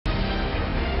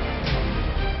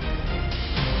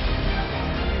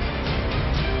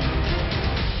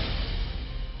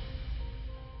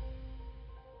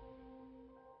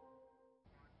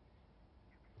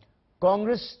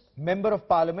Congress Member of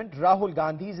Parliament Rahul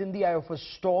Gandhi is in the eye of a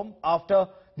storm after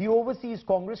the Overseas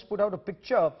Congress put out a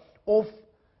picture of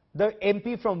the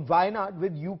MP from Wayanad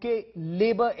with UK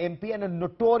Labour MP and a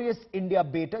notorious India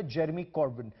baiter Jeremy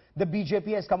Corbyn. The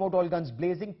BJP has come out all guns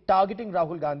blazing, targeting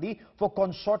Rahul Gandhi for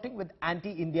consorting with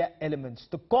anti-India elements.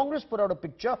 The Congress put out a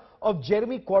picture of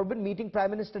Jeremy Corbyn meeting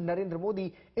Prime Minister Narendra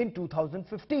Modi in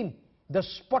 2015. The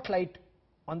spotlight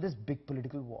on this big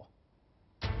political war.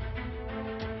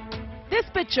 This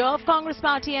picture of Congress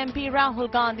Party MP Rahul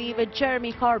Gandhi with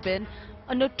Jeremy Corbyn,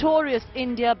 a notorious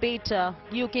India baiter,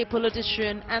 UK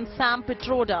politician and Sam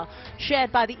Pitroda,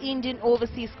 shared by the Indian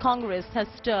Overseas Congress, has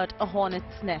stirred a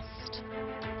hornet's nest.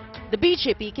 The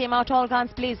BJP came out all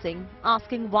guns blazing,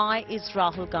 asking why is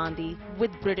Rahul Gandhi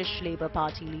with British Labour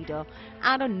Party leader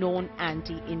and a known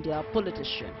anti-India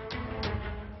politician.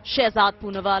 Shehzad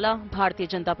Poonawalla, Bharatiya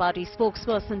Janata Party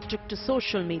spokesperson, took to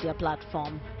social media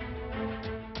platform.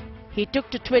 He took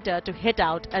to Twitter to hit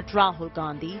out at Rahul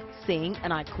Gandhi, saying,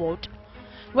 and I quote,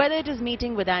 "Whether it is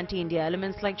meeting with anti-India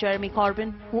elements like Jeremy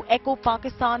Corbyn, who echo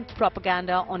Pakistan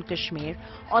propaganda on Kashmir,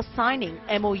 or signing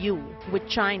MOU with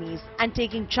Chinese and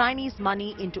taking Chinese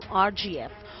money into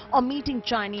RGF, or meeting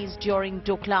Chinese during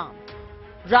Doklam,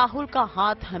 Rahul का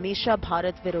हाथ हमेशा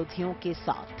भारत विरोधियों के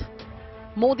साथ.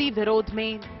 मोदी विरोध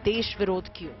में देश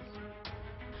विरोध क्यों?"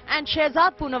 And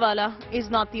Shehzad Poonawalla is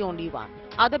not the only one.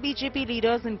 Other BJP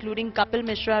leaders, including Kapil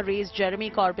Mishra, raised Jeremy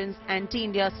Corbyn's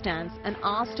anti-India stance and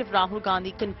asked if Rahul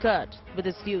Gandhi concurred with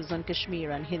his views on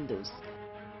Kashmir and Hindus.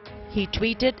 He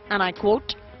tweeted, and I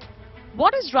quote,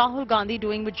 "What is Rahul Gandhi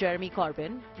doing with Jeremy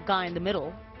Corbyn, guy in the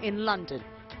middle, in London?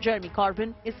 Jeremy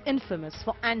Corbyn is infamous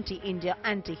for anti-India,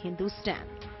 anti-Hindu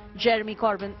stand. Jeremy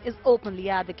Corbyn is openly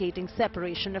advocating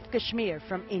separation of Kashmir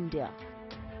from India."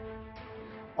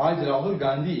 आज राहुल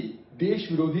गांधी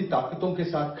देश विरोधी ताकतों के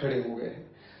साथ खड़े हो गए हैं।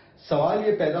 सवाल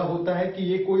ये पैदा होता है कि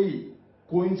ये कोई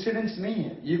कोइंसिडेंस नहीं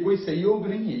है, ये कोई संयोग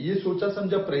नहीं है, ये सोचा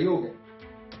समझा प्रयोग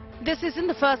है। This isn't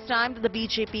the first time that the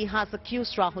BJP has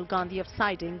accused Rahul Gandhi of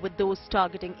siding with those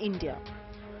targeting India.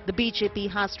 The BJP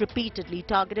has repeatedly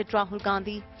targeted Rahul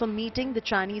Gandhi for meeting the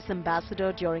Chinese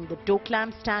ambassador during the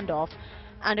Doklam standoff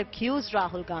and accused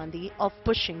Rahul Gandhi of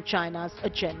pushing China's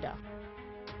agenda.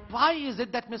 Why is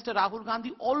it that Mr. Rahul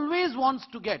Gandhi always wants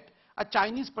to get a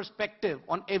Chinese perspective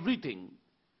on everything,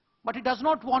 but he does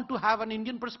not want to have an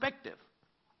Indian perspective?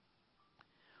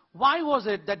 Why was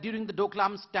it that during the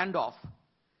Doklam standoff,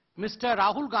 Mr.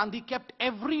 Rahul Gandhi kept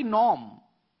every norm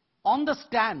on the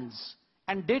stands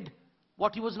and did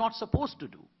what he was not supposed to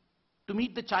do, to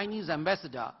meet the Chinese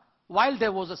ambassador while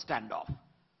there was a standoff,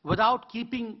 without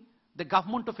keeping the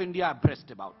government of India abreast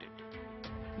about it?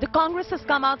 The Congress has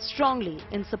come out strongly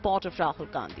in support of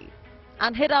Rahul Gandhi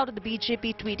and hit out at the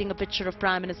BJP tweeting a picture of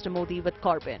Prime Minister Modi with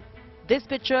Corbyn. This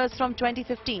picture is from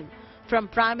 2015, from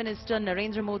Prime Minister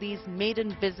Narendra Modi's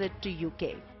maiden visit to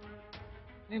UK.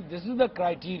 If this is the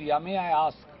criteria, may I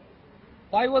ask,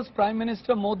 why was Prime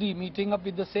Minister Modi meeting up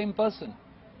with the same person?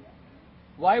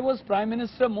 Why was Prime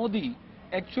Minister Modi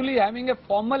actually having a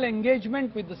formal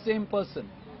engagement with the same person?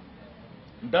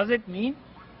 Does it mean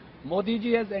Modi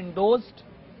ji has endorsed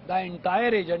the entire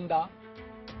agenda?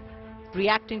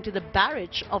 Reacting to the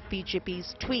barrage of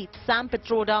BJP's tweets, Sam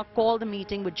Pitroda called the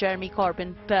meeting with Jeremy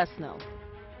Corbyn personal.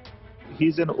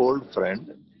 He's an old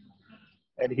friend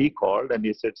and he called and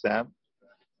he said, "Sam,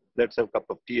 let's have a cup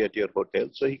of tea at your hotel."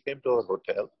 So he came to our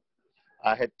hotel.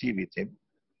 I had tea with him.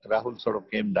 Rahul sort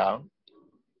of came down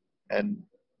and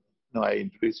I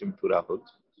introduced him to Rahul.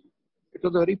 It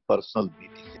was a very personal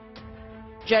meeting.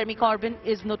 Jeremy Corbyn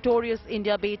is notorious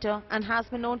India baiter and has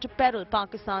been known to peddle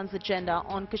Pakistan's agenda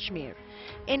on Kashmir.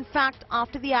 In fact,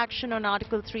 after the action on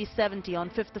Article 370 on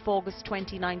 5th of August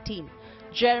 2019,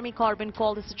 Jeremy Corbyn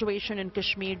called the situation in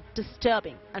Kashmir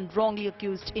disturbing and wrongly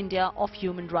accused India of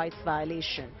human rights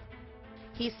violation.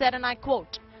 He said, and I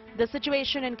quote, "The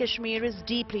situation in Kashmir is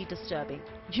deeply disturbing.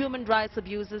 Human rights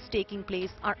abuses taking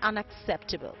place are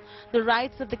unacceptable. The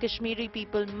rights of the Kashmiri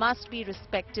people must be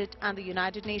respected and the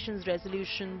United Nations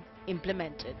resolution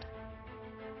implemented."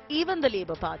 Even the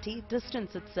Labour Party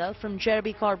distanced itself from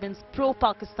Jeremy Corbyn's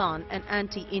pro-Pakistan and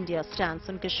anti-India stance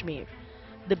on Kashmir.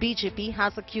 The BJP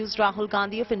has accused Rahul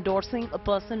Gandhi of endorsing a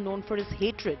person known for his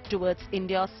hatred towards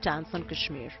India's stance on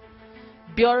Kashmir.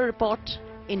 Bureau Report,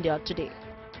 India Today.